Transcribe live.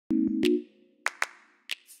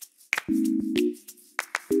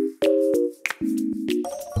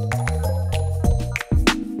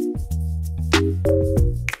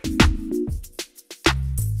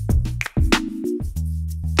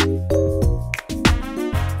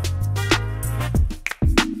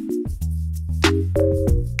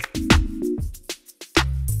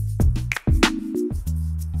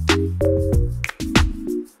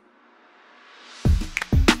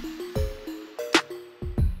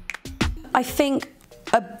I think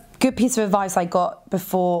a good piece of advice I got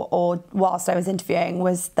before or whilst I was interviewing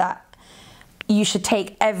was that you should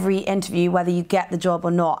take every interview, whether you get the job or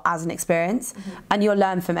not, as an experience, and you'll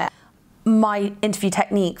learn from it. My interview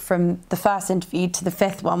technique from the first interview to the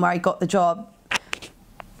 5th one where I got the job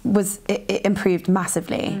it improved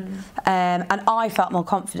massively, and I felt more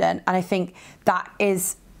confident, and I think that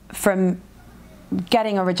is from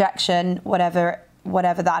getting a rejection, whatever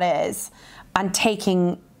that is, and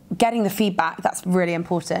getting the feedback. That's really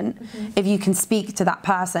important. If you can speak to that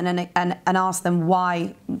person and ask them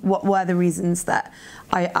why, what were the reasons that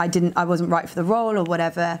I wasn't right for the role or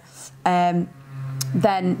whatever,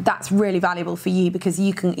 then that's really valuable for you, because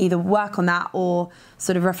you can either work on that or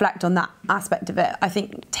sort of reflect on that aspect of it. I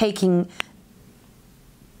think taking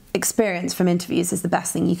experience from interviews is the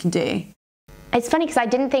best thing you can do. It's funny because I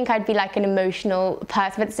didn't think I'd be like an emotional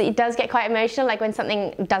person, but it does get quite emotional, like when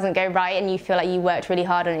something doesn't go right and you feel like you worked really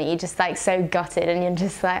hard on it, you're just like so gutted and you're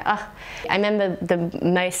just like, oh. I remember the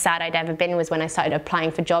most sad I'd ever been was when I started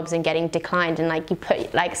applying for jobs and getting declined, and like you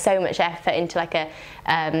put like so much effort into like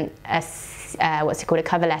what's it called, a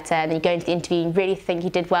cover letter, and then you go into the interview, you really think you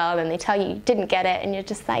did well, and they tell you you didn't get it, and you're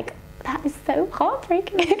just like, that is so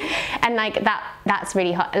heartbreaking. And like that's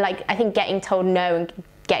really hard. Like I think getting told no and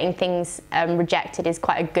getting things rejected is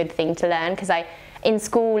quite a good thing to learn, because in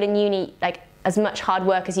school and uni, like as much hard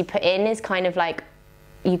work as you put in is kind of like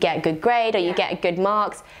you get a good grade or you get good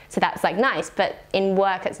marks, so that's like nice, but in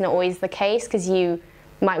work it's not always the case, because you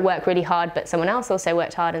might work really hard but someone else also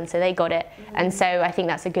worked hard and so they got it, and so I think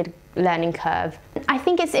that's a good learning curve. I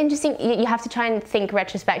think it's interesting, you have to try and think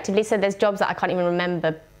retrospectively, so there's jobs that I can't even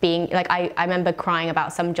remember being, like I remember crying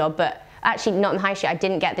about some job, but actually not in the high street, I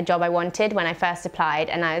didn't get the job I wanted when I first applied,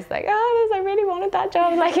 and I was like, oh, I really wanted that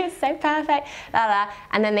job, like it was so perfect, la la.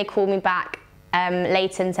 And then they called me back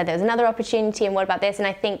later and said there was another opportunity and what about this, and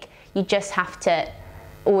I think you just have to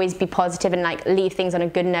always be positive and like leave things on a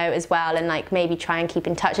good note as well, and like maybe try and keep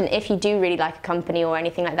in touch, and if you do really like a company or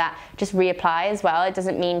anything like that, just reapply as well. It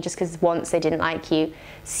doesn't mean just because once they didn't like you,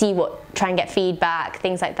 try and get feedback,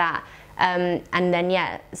 things like that. And then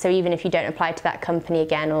yeah, so even if you don't apply to that company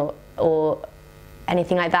again or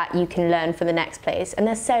anything like that, you can learn for the next place. And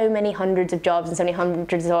there's so many hundreds of jobs and so many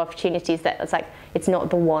hundreds of opportunities that it's like, it's not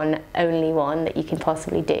the only one that you can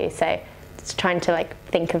possibly do. So it's trying to like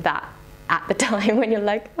think of that at the time when you're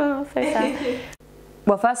like, oh, so sad.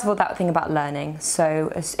 Well, first of all, that thing about learning.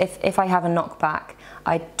 So if I have a knockback,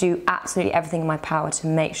 I do absolutely everything in my power to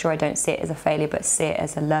make sure I don't see it as a failure, but see it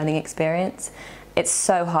as a learning experience. It's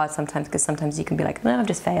so hard sometimes, because sometimes you can be like, no, I've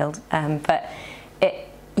just failed. But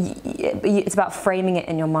it's about framing it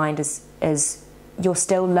in your mind as you're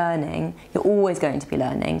still learning, you're always going to be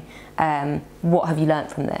learning. What have you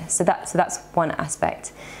learned from this? So that's one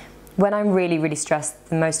aspect. When I'm really, really stressed,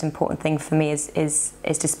 the most important thing for me is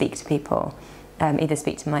to speak to people. Either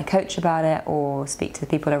speak to my coach about it or speak to the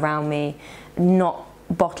people around me, not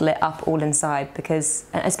bottle it up all inside, because,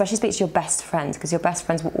 especially speak to your best friends, because your best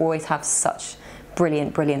friends will always have such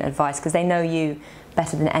brilliant, brilliant advice, because they know you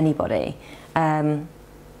better than anybody. And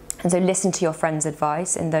so listen to your friends'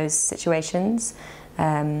 advice in those situations,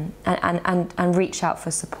 and reach out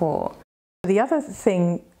for support. The other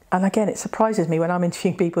thing, and again it surprises me when I'm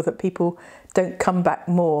interviewing people, that people don't come back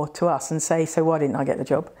more to us and say, so why didn't I get the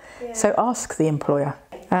job? Yeah. So ask the employer.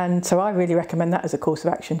 And so I really recommend that as a course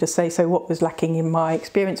of action, to say, so what was lacking in my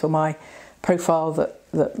experience or my profile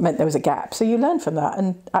that meant there was a gap? So you learn from that,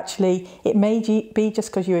 and actually it may be just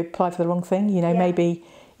because you applied for the wrong thing, you know, maybe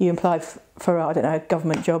you applied for, I don't know, a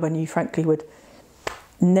government job and you frankly would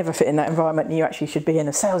never fit in that environment and you actually should be in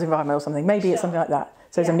a sales environment or something. Maybe it's something like that.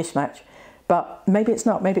 So it's a mismatch. But maybe it's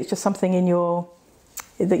not. Maybe it's just something in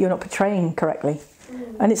that you're not portraying correctly.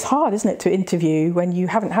 And it's hard, isn't it, to interview when you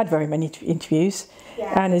haven't had very many interviews.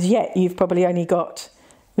 And as yet you've probably only got,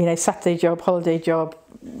 you know, Saturday job, holiday job,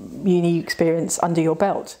 uni experience under your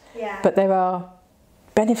belt. But there are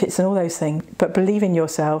benefits and all those things. But believe in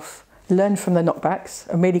yourself, learn from the knockbacks,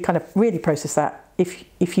 and really process that.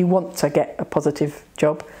 If you want to get a positive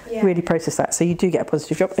job, really process that, so you do get a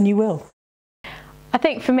positive job, and you will. I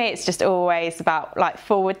think for me it's just always about like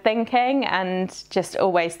forward thinking, and just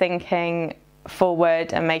always thinking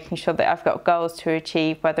forward and making sure that I've got goals to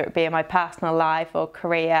achieve, whether it be in my personal life or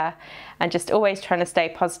career, and just always trying to stay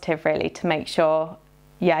positive, really, to make sure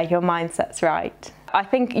your mindset's right. I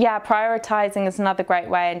think prioritising is another great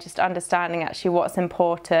way, and just understanding actually what's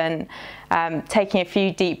important. Taking a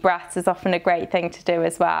few deep breaths is often a great thing to do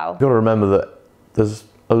as well. You've got to remember that there's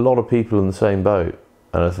a lot of people in the same boat,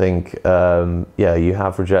 and I think you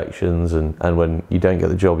have rejections, and when you don't get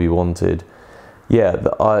the job you wanted,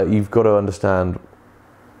 you've got to understand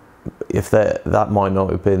if that might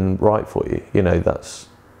not have been right for you. You know, that's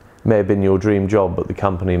may have been your dream job, but the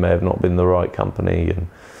company may have not been the right company,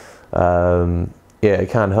 and yeah, it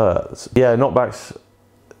can hurt. Yeah, knockbacks,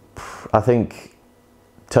 I think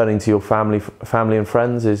turning to your family and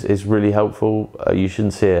friends is really helpful. You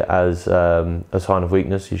shouldn't see it as a sign of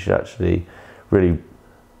weakness. You should actually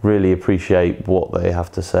really appreciate what they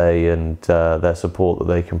have to say and their support that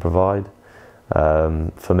they can provide.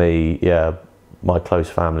 For me, yeah, my close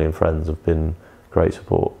family and friends have been great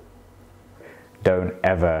support. Don't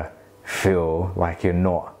ever feel like you're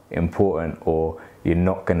not important or you're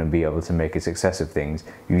not going to be able to make a success of things.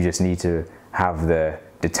 You just need to have the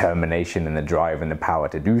determination and the drive and the power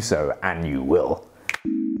to do so, and you will.